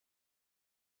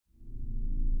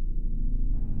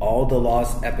All the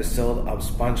lost episodes of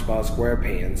SpongeBob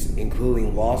SquarePants,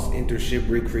 including Lost Internship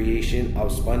Recreation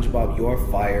of SpongeBob You're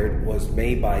Fired, was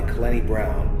made by Clenny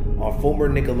Brown, a former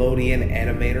Nickelodeon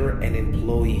animator and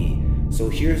employee. So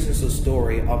here's just a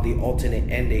story of the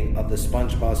alternate ending of the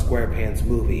SpongeBob SquarePants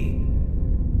movie.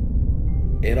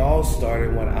 It all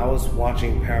started when I was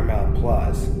watching Paramount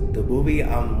Plus. The movie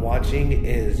I'm watching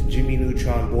is Jimmy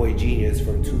Neutron Boy Genius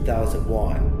from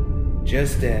 2001.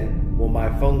 Just then, when my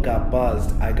phone got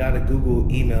buzzed, I got a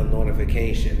Google email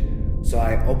notification. So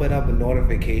I opened up the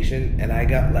notification and I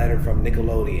got a letter from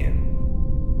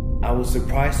Nickelodeon. I was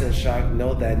surprised and shocked to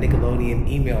know that Nickelodeon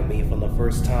emailed me for the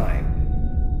first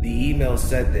time. The email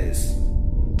said this: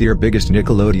 Dear biggest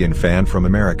Nickelodeon fan from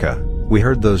America, we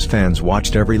heard those fans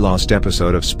watched every lost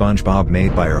episode of SpongeBob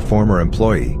made by our former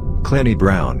employee, Clenny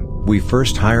Brown. We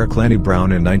first hired Clenny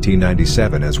Brown in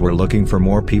 1997 as we're looking for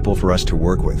more people for us to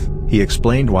work with. He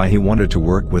explained why he wanted to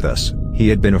work with us. He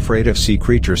had been afraid of sea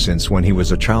creatures since when he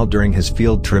was a child during his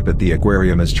field trip at the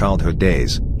aquarium as childhood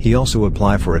days. He also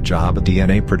applied for a job at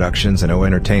DNA Productions and O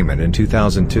Entertainment in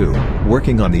 2002,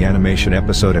 working on the animation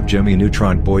episode of Jimmy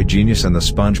Neutron Boy Genius and the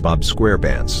SpongeBob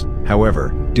SquarePants.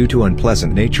 However, due to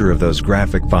unpleasant nature of those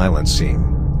graphic violence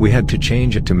scene, we had to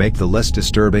change it to make the less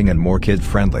disturbing and more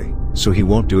kid-friendly, so he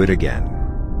won't do it again.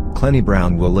 Clenny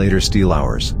Brown will later steal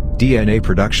ours, DNA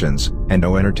Productions, and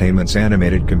O Entertainment's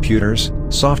animated computers,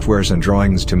 softwares and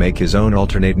drawings to make his own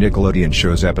alternate Nickelodeon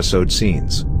show's episode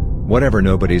scenes. Whatever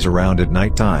nobody's around at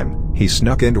night time, he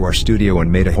snuck into our studio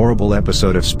and made a horrible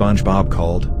episode of SpongeBob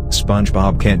called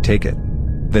SpongeBob Can't Take It.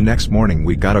 The next morning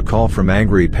we got a call from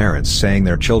angry parents saying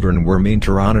their children were mean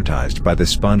traumatized by the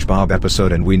SpongeBob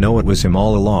episode, and we know it was him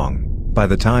all along. By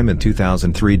the time in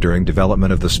 2003 during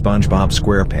development of the SpongeBob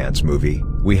SquarePants movie,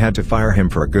 we had to fire him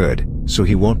for good, so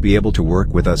he won't be able to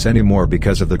work with us anymore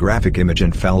because of the graphic image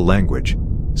and foul language.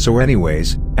 So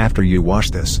anyways, after you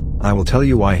watch this, I will tell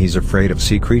you why he's afraid of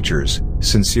sea creatures.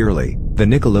 Sincerely, the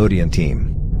Nickelodeon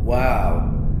team.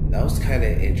 Wow, that was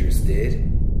kinda interested.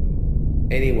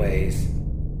 Anyways,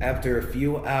 after a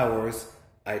few hours,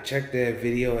 I checked the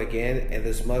video again and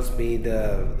this must be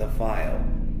the file.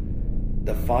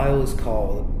 The file is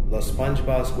called The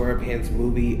SpongeBob SquarePants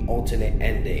Movie Alternate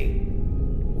Ending.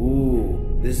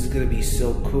 Ooh, this is gonna be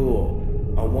so cool.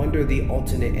 I wonder the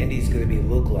alternate ending is gonna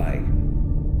look like.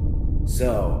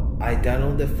 So, I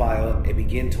downloaded the file and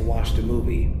began to watch the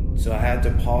movie. So I had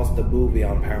to pause the movie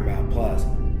on Paramount Plus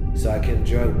so I can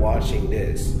enjoy watching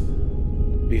this.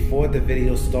 Before the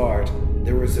video started,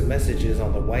 there were some messages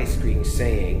on the white screen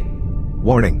saying,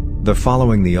 Warning. The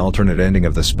following the alternate ending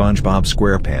of the SpongeBob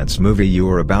SquarePants movie you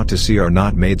are about to see are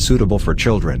not made suitable for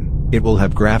children. It will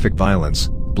have graphic violence,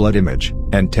 blood image,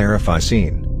 and terrify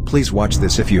scene. Please watch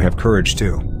this if you have courage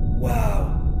to.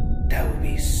 Wow, that would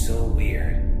be so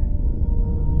weird.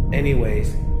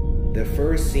 Anyways, the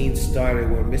first scene started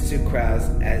with Mr.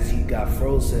 Krabs as he got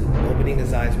frozen, opening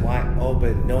his eyes wide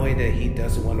open knowing that he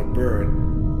doesn't want to burn.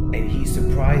 And he's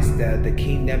surprised that the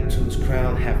King Neptune's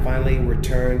crown had finally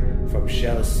returned from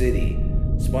Shell City.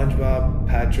 SpongeBob,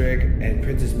 Patrick, and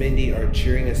Princess Mindy are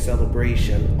cheering a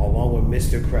celebration along with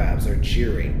Mr. Krabs are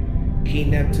cheering.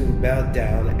 King Neptune bowed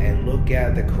down and looked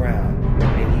at the crown,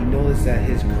 and he noticed that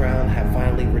his crown had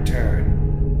finally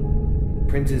returned.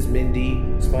 Princess Mindy,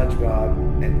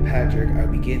 SpongeBob, and Patrick are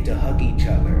beginning to hug each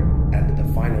other at the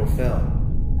final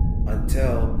film,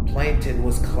 until Plankton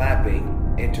was clapping,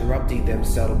 interrupting them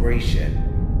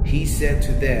celebration. He said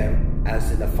to them,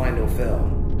 as in the final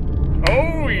film,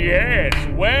 "Oh yes,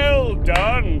 well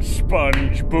done,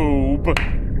 SpongeBob."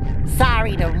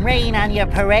 Sorry to rain on your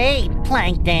parade,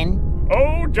 Plankton.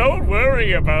 Oh, don't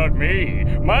worry about me.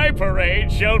 My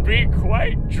parade shall be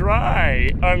quite dry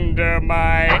under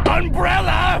my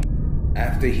umbrella.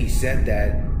 After he said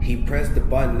that, he pressed the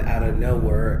button out of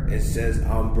nowhere and says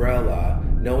umbrella,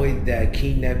 knowing that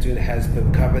King Neptune has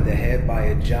been covered the head by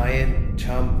a giant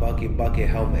chum bucket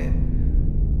helmet.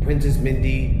 Princess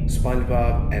Mindy,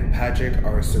 SpongeBob, and Patrick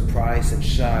are surprised and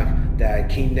shocked that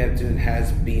King Neptune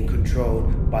has been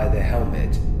controlled by the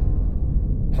helmet.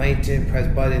 Plankton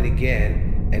pressed button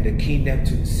again, and the King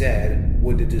Neptune said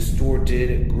with a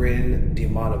distorted grin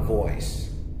demonic voice,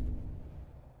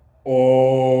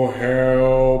 "Oh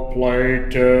hell,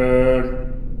 Plankton."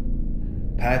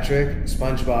 Patrick,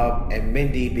 SpongeBob, and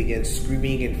Mindy begin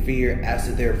screaming in fear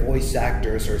as their voice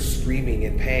actors are screaming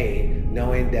in pain,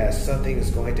 knowing that something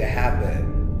is going to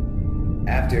happen.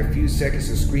 After a few seconds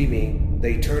of screaming,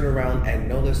 they turn around and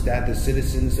notice that the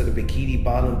citizens of the Bikini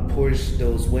Bottom push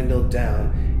those windows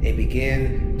down and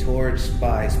begin torched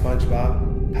by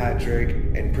SpongeBob, Patrick,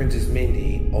 and Princess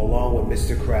Mindy, along with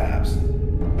Mr. Krabs.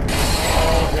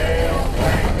 Oh, hail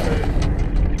Plankton!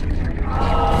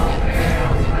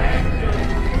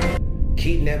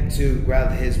 to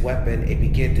grab his weapon and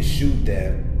begin to shoot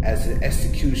them as an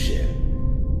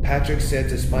execution. Patrick said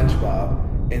to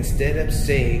SpongeBob, instead of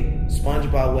saying,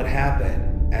 SpongeBob, what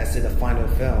happened, as in the final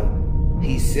film,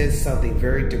 he said something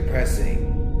very depressing.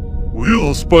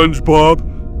 Well,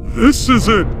 SpongeBob, this is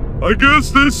it. I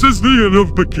guess this is the end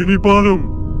of Bikini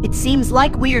Bottom. It seems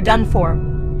like we're done for.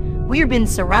 We've been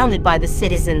surrounded by the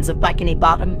citizens of Bikini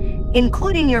Bottom,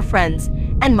 including your friends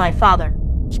and my father.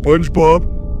 SpongeBob,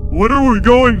 what are we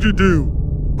going to do?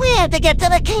 We have to get to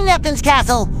the King Neptune's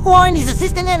castle, warn his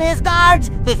assistant and his guards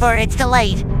before it's too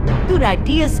late. Good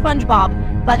idea,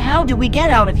 SpongeBob, but how do we get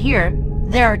out of here?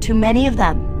 There are too many of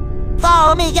them.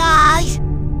 Follow me, guys!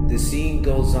 The scene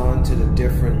goes on to the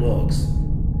different looks.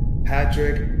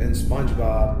 Patrick and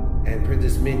SpongeBob and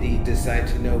Princess Mindy decide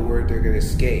to know where they're gonna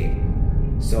escape.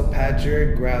 So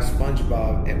Patrick grabs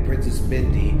SpongeBob and Princess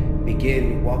Mindy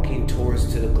begin walking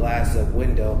towards to the glass of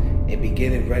window and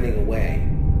begin running away.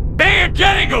 They are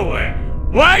getting away!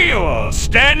 Why are you all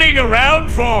standing around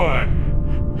for?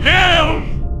 Help!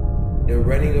 They're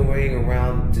running away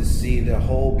around to see the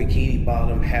whole Bikini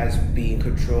Bottom has been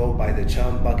controlled by the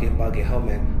Chum Bucket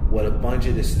Helmet with a bunch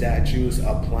of the statues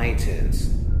of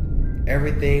planktons.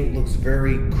 Everything looks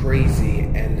very crazy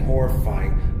and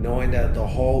horrifying, knowing that the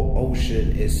whole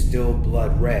ocean is still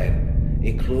blood red,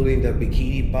 including the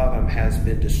Bikini Bottom has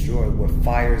been destroyed with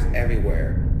fires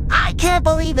everywhere. I can't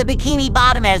believe the Bikini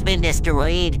Bottom has been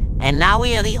destroyed, and now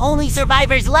we are the only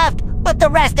survivors left, but the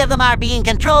rest of them are being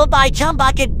controlled by Chum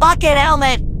Bucket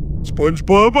Helmet.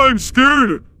 SpongeBob, I'm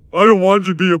scared. I don't want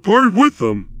to be a part with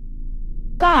them.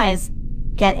 Guys,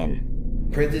 get in.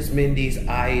 Princess Mindy's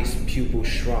eyes pupil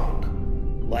shrunk,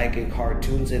 like in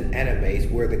cartoons and animes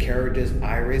where the character's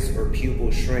iris or pupil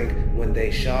shrink when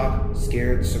they shock,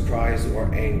 scared, surprised,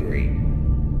 or angry.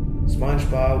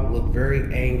 SpongeBob looked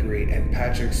very angry and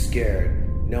Patrick scared,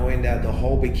 knowing that the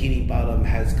whole Bikini Bottom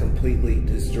has completely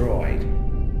destroyed.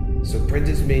 So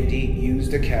Princess Mindy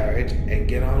used the carriage and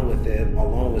get on with it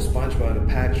along with SpongeBob and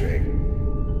Patrick.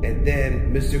 And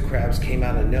then Mr. Krabs came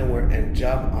out of nowhere and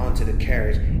jumped onto the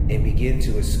carriage and began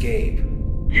to escape.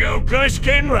 You guys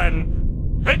can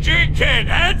run! And you can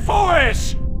head for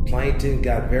us! Plankton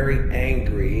got very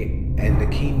angry, and the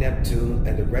King Neptune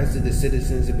and the rest of the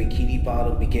citizens of Bikini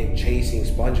Bottom began chasing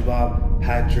SpongeBob,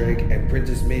 Patrick, and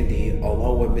Princess Mindy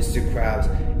along with Mr. Krabs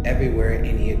everywhere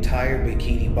in the entire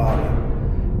Bikini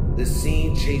Bottom. The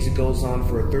scene chase goes on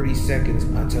for 30 seconds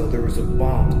until there was a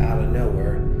bomb out of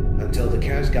nowhere, until the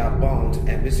carriage got bombed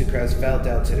and Mr. Krabs fell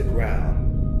down to the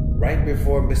ground. Right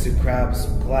before Mr. Krabs'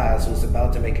 glass was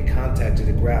about to make a contact to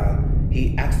the ground,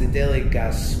 he accidentally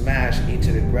got smashed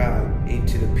into the ground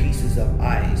into the pieces of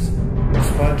ice.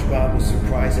 SpongeBob was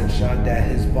surprised and shocked that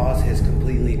his boss is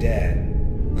completely dead.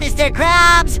 Mr.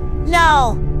 Krabs,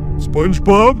 no!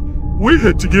 SpongeBob, we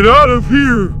had to get out of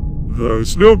here.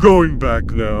 There's no going back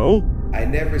now. I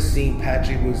never seen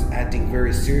Patrick was acting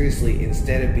very seriously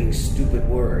instead of being stupid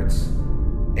words.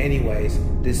 Anyways,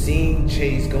 the scene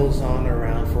chase goes on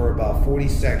around for about 40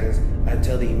 seconds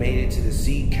until they made it to the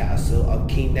sea castle of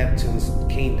King Neptune's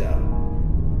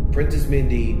kingdom. Princess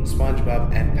Mindy,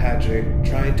 SpongeBob, and Patrick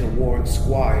trying to warn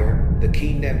Squire, the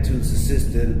King Neptune's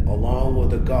assistant, along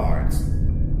with the guards.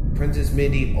 Princess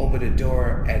Mindy opened the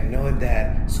door and knowing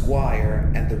that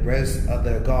Squire and the rest of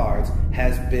the guards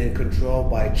has been controlled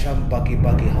by Chum Bucket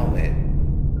Helmet.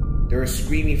 They were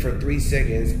screaming for 3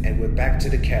 seconds and went back to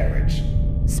the carriage.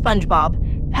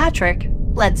 SpongeBob, Patrick,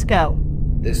 let's go.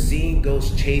 The scene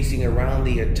goes chasing around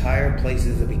the entire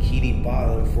places of Bikini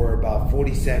Bottom for about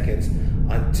 40 seconds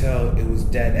until it was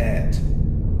dead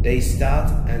end. They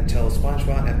stopped until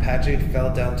SpongeBob and Patrick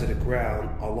fell down to the ground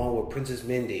along with Princess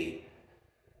Mindy.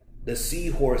 The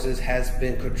seahorses has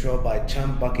been controlled by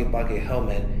Chum Bucket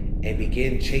Helmet and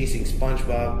began chasing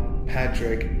SpongeBob,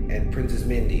 Patrick, and Princess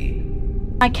Mindy.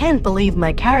 I can't believe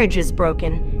my carriage is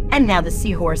broken, and now the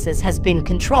seahorses has been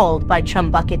controlled by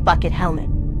Chum Bucket Helmet.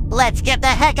 Let's get the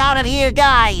heck out of here,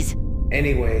 guys!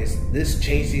 Anyways, this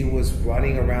chasing was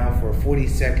running around for 40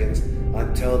 seconds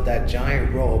until that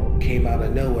giant rope came out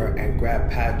of nowhere and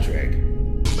grabbed Patrick.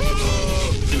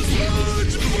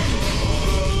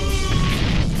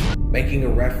 Making a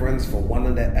reference for one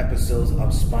of the episodes of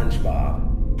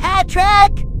SpongeBob.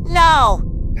 Patrick! No!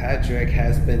 Patrick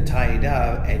has been tied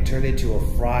up and turned into a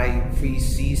free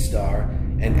sea star,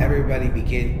 and everybody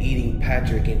began eating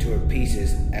Patrick into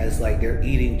pieces as like they're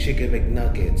eating chicken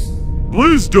McNuggets.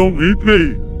 Please don't eat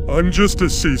me. I'm just a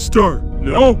sea star.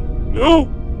 No, no.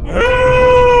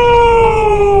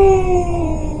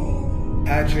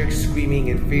 Patrick screaming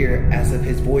in fear as if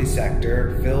his voice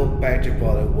actor, Phil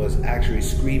Badgerbottom, was actually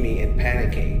screaming and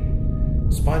panicking.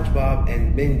 SpongeBob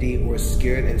and Mindy were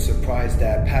scared and surprised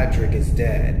that Patrick is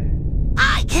dead.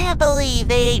 I can't believe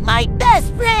they ate my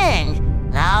best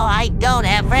friend! Now I don't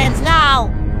have friends now!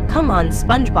 Come on,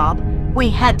 SpongeBob. We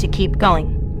had to keep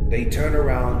going. They turned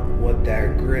around with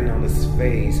that grin on his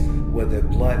face with the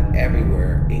blood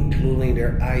everywhere, including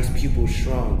their eyes pupils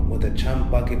shrunk with a Chum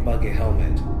Bucket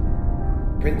helmet.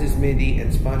 Princess Mindy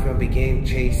and SpongeBob began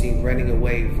chasing, running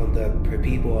away from the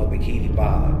people of Bikini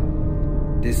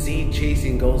Bottom. The scene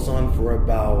chasing goes on for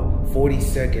about 40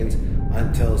 seconds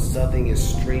until something is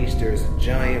strange. There's a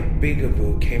giant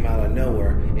Bigaboo came out of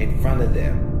nowhere in front of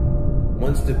them.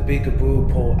 Once the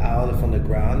Bigaboo pulled out from the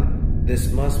ground,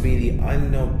 this must be the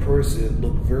unknown person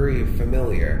looked very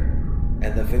familiar.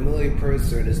 And the familiar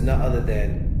person is none other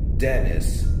than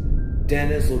Dennis.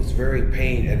 Dennis looks very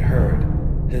pained and hurt.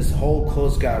 His whole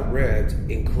clothes got ripped,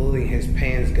 including his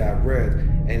pants got ripped,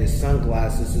 and his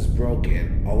sunglasses is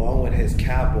broken, along with his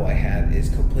cowboy hat is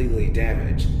completely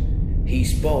damaged. He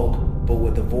spoke, but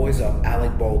with the voice of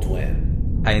Alec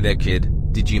Baldwin. Hey there,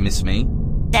 kid. Did you miss me?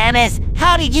 Dennis,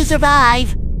 how did you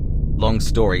survive? Long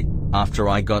story. After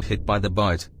I got hit by the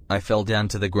boat, I fell down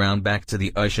to the ground back to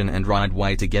the ocean and right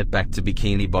way to get back to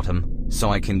Bikini Bottom, so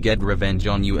I can get revenge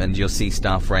on you and your sea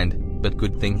star friend, but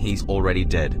good thing he's already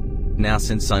dead. Now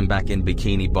since I'm back in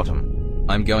Bikini Bottom,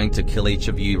 I'm going to kill each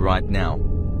of you right now.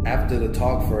 After the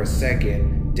talk for a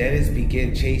second, Dennis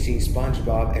began chasing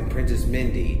SpongeBob and Princess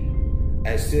Mindy.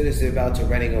 As soon as they're about to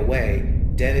running away,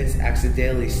 Dennis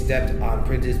accidentally stepped on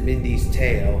Princess Mindy's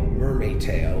tail, mermaid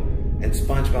tail, and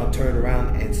SpongeBob turned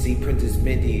around and see Princess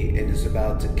Mindy and is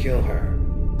about to kill her.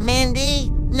 Mindy?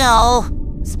 No.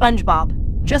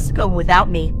 SpongeBob, just go without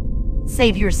me.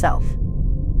 Save yourself.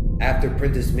 After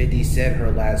Princess Mindy said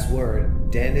her last word,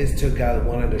 Dennis took out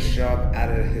one of the sharp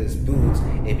out of his boots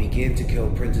and began to kill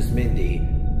Princess Mindy.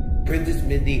 Princess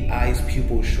Mindy's eyes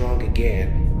pupils shrunk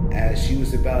again as she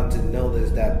was about to notice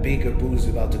that Bigaboo was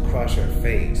about to crush her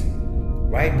face.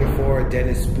 Right before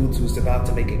Dennis' boots was about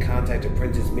to make a contact to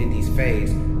Princess Mindy's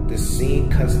face, the scene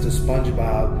cuts to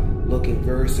SpongeBob looking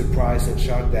very surprised and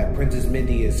shocked that Princess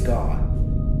Mindy is gone.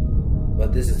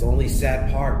 But this is the only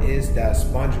sad part is that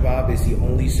SpongeBob is the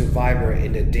only survivor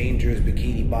in the dangerous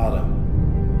Bikini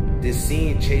Bottom. This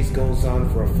scene chase goes on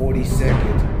for 40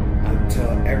 seconds until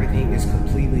everything is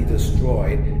completely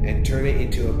destroyed and turned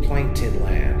into a plankton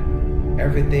land.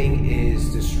 Everything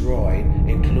is destroyed,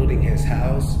 including his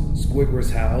house, Squidward's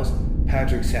house,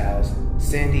 Patrick's house,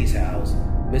 Sandy's house,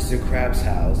 Mr. Krabs'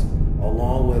 house,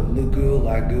 along with Lugu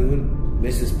Lagoon,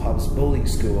 Mrs. Pop's bowling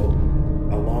school,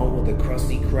 along with the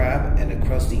Krusty Krab and the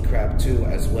Krusty Krab 2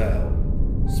 as well.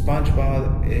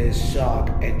 SpongeBob is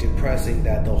shocked and depressing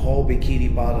that the whole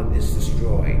Bikini Bottom is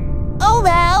destroyed. Oh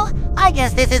well, I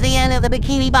guess this is the end of the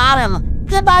Bikini Bottom.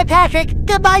 Goodbye, Patrick.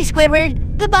 Goodbye,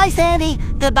 Squidward. Goodbye, Sandy.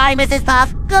 Goodbye, Mrs.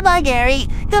 Puff. Goodbye, Gary.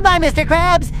 Goodbye, Mr.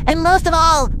 Krabs. And most of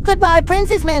all, goodbye,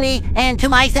 Princess Minnie. And to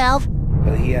myself.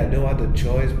 But he had no other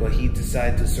choice, but he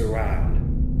decided to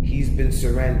surround. He's been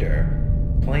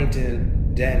surrendered.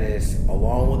 Plankton, Dennis,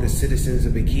 along with the citizens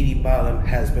of Bikini Bottom,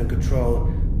 has been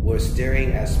controlled, were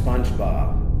staring at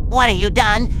SpongeBob. What have you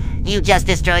done? You just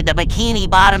destroyed the Bikini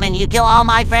Bottom and you kill all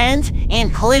my friends,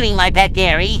 including my pet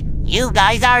Gary. You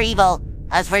guys are evil.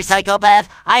 As for Psychopath,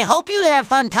 I hope you have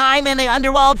fun time in the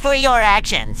underworld for your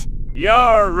actions.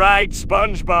 You're right,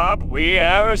 SpongeBob. We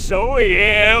are so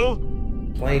ill.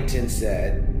 Plankton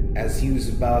said, as he was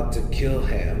about to kill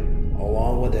him,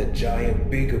 along with a giant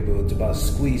Bigaboo about to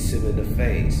squeeze him in the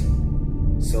face.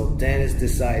 So Dennis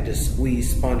decided to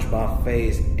squeeze SpongeBob's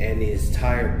face and his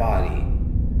entire body.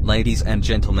 Ladies and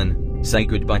gentlemen, say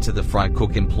goodbye to the fry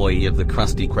cook employee of the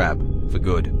Krusty Krab, for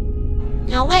good.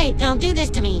 No, wait, don't do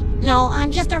this to me. No,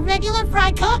 I'm just a regular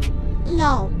fry cook.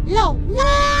 No, no, no!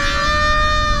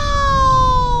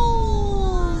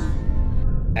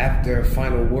 After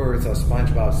final words of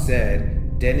SpongeBob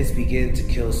said, Dennis began to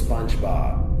kill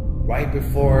SpongeBob. Right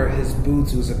before his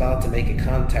boots was about to make a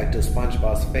contact to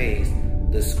SpongeBob's face,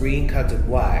 the screen cut to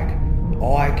black.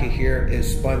 All I could hear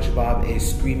is SpongeBob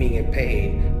is screaming in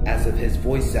pain as if his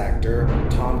voice actor,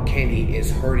 Tom Kenny,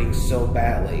 is hurting so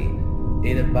badly.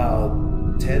 In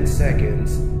about 10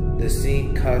 seconds, the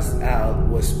scene cuts out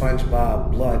with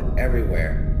SpongeBob blood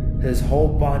everywhere. His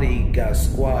whole body got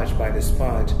squashed by the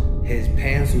sponge, his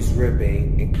pants was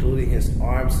ripping, including his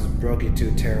arms was broken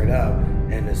to tear it up,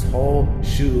 and his whole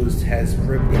shoes has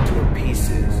ripped into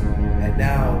pieces. And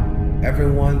now, every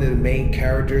one of the main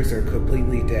characters are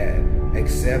completely dead,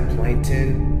 except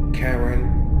Plankton,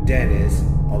 Karen, Dennis,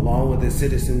 along with the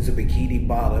citizens of Bikini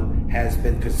Bottom, has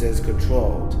been possessed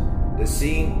controlled. The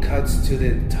scene cuts to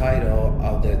the title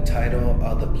of the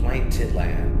Plankton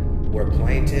Land, where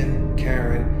Plankton,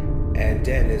 Karen, and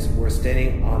Dennis were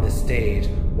standing on the stage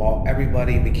while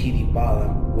everybody in Bikini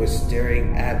Bottom was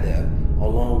staring at them,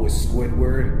 along with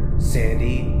Squidward,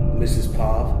 Sandy, Mrs.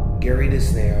 Puff, Gary the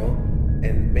Snail,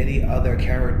 and many other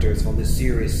characters from the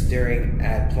series staring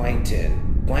at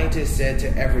Plankton. Plankton said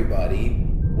to everybody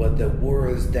with the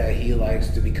words that he likes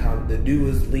to become the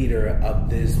newest leader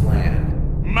of this land.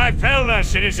 My fellow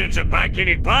citizens of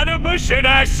Bikini Bottom, should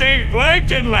I say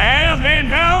Plankton Land, and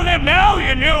now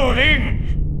you know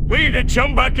things. We eat a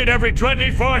chum bucket every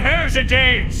 24 hours a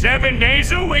day, 7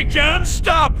 days a week,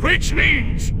 non-stop, which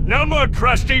means no more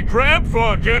Krusty Krab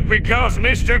for good because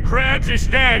Mr. Krabs is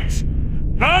dead.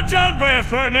 Not on breath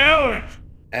for now.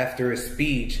 After a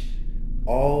speech,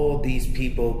 all these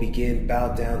people begin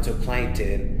bow down to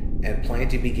Plankton, and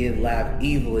Plankton begin laugh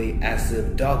evilly as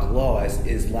if Doc Lois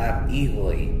is laugh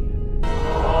evilly.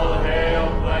 All hail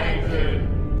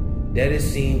Plankton. Then the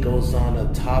scene goes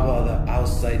on top of the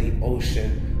outside the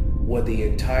ocean with the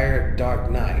entire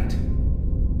dark night.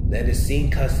 Then the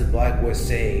scene cuts to black with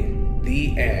saying,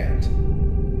 "The End."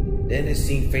 Then the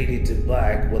scene faded to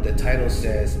black with the title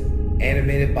says,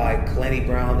 "Animated by Clenny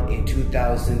Brown in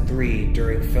 2003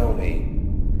 during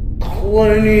filming."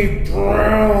 Clenny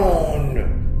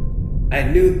Brown! I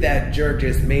knew that jerk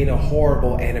just made a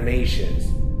horrible animations.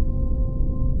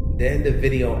 Then the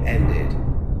video ended.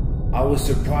 I was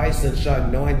surprised and shocked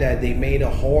knowing that they made a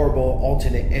horrible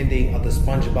alternate ending of the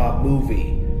SpongeBob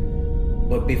movie.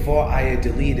 But before I had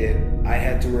deleted, I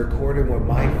had to record it with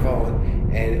my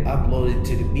phone and upload it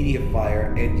to the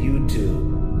Mediafire and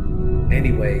YouTube.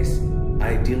 Anyways,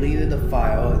 I deleted the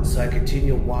file so I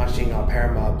continued watching on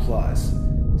Paramount Plus,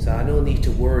 so I don't need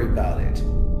to worry about it.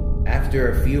 After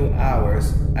a few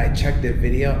hours, I checked the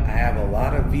video. I have a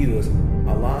lot of views,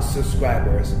 a lot of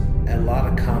subscribers, and a lot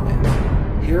of comments.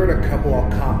 Here are a couple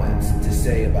of comments to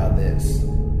say about this.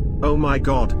 Oh my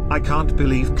god, I can't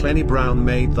believe Clenny Brown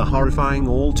made the horrifying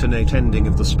alternate ending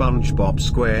of the SpongeBob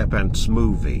SquarePants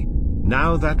movie.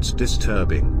 Now that's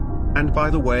disturbing. And by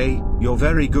the way, you're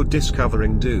very good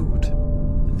discovering dude.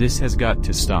 This has got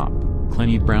to stop.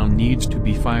 Clenny Brown needs to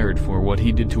be fired for what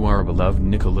he did to our beloved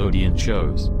Nickelodeon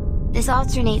shows. This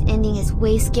alternate ending is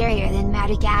way scarier than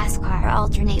Madagascar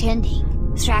alternate ending,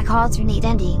 Shrek alternate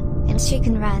ending, and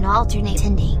Chicken Run alternate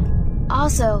ending.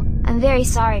 Also, I'm very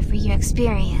sorry for your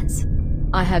experience.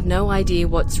 I have no idea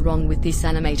what's wrong with this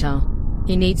animator.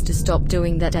 He needs to stop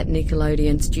doing that at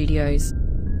Nickelodeon Studios.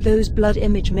 Those blood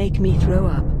images make me throw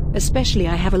up, especially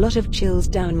I have a lot of chills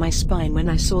down my spine when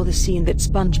I saw the scene that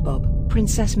SpongeBob,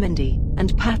 Princess Mindy,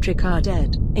 and Patrick are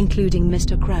dead, including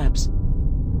Mr. Krabs.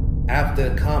 After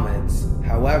the comments,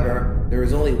 however, there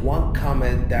was only one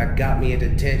comment that got me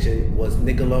attention was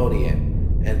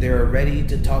Nickelodeon, and they were ready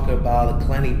to talk about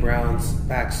Clenny Brown's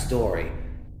backstory.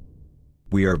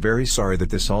 We are very sorry that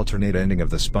this alternate ending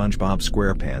of the SpongeBob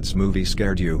SquarePants movie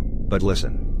scared you, but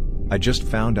listen. I just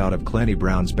found out of Clenny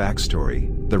Brown's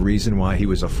backstory. The reason why he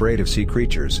was afraid of sea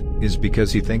creatures is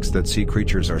because he thinks that sea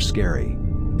creatures are scary,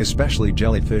 especially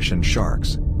jellyfish and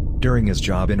sharks. During his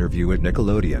job interview at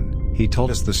Nickelodeon, he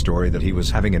told us the story that he was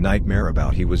having a nightmare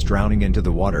about he was drowning into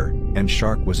the water, and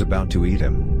shark was about to eat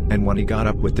him, and when he got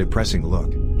up with depressing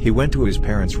look, he went to his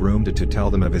parents' room to tell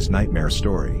them of his nightmare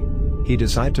story. He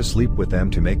decided to sleep with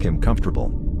them to make him comfortable.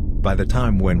 By the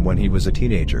time when he was a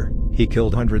teenager, he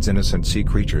killed hundreds innocent sea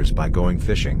creatures by going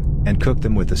fishing, and cooked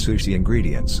them with the sushi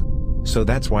ingredients. So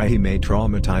that's why he made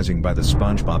traumatizing by the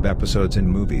SpongeBob episodes and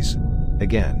movies.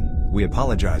 Again, we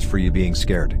apologize for you being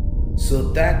scared.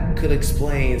 So that could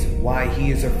explain why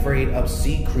he is afraid of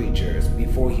sea creatures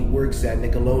before he works at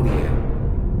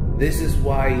Nickelodeon. This is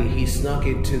why he snuck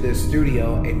into the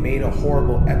studio and made a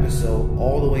horrible episode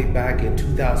all the way back in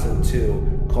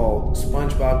 2002 called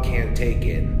SpongeBob Can't Take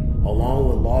It, along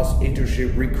with lost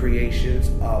internship recreations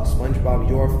of SpongeBob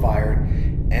You're Fired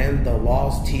and the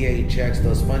lost THX,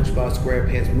 the SpongeBob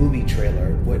SquarePants movie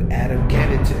trailer with Adam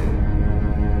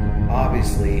Kennington.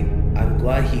 Obviously, I'm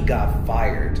glad he got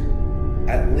fired.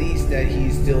 At least that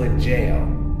he's still in jail.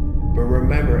 But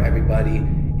remember everybody,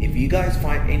 if you guys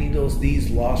find any of these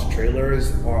lost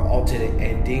trailers or alternate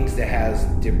endings that has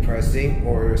depressing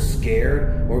or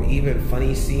scared or even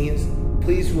funny scenes,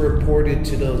 please report it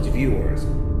to those viewers.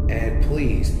 And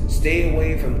please, stay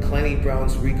away from Clenny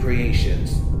Brown's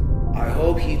recreations. I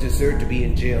hope he deserved to be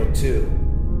in jail too.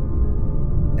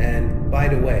 And by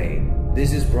the way,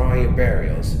 this is Brian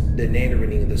Barrios, the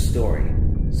narrator of the story,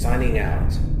 signing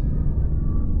out.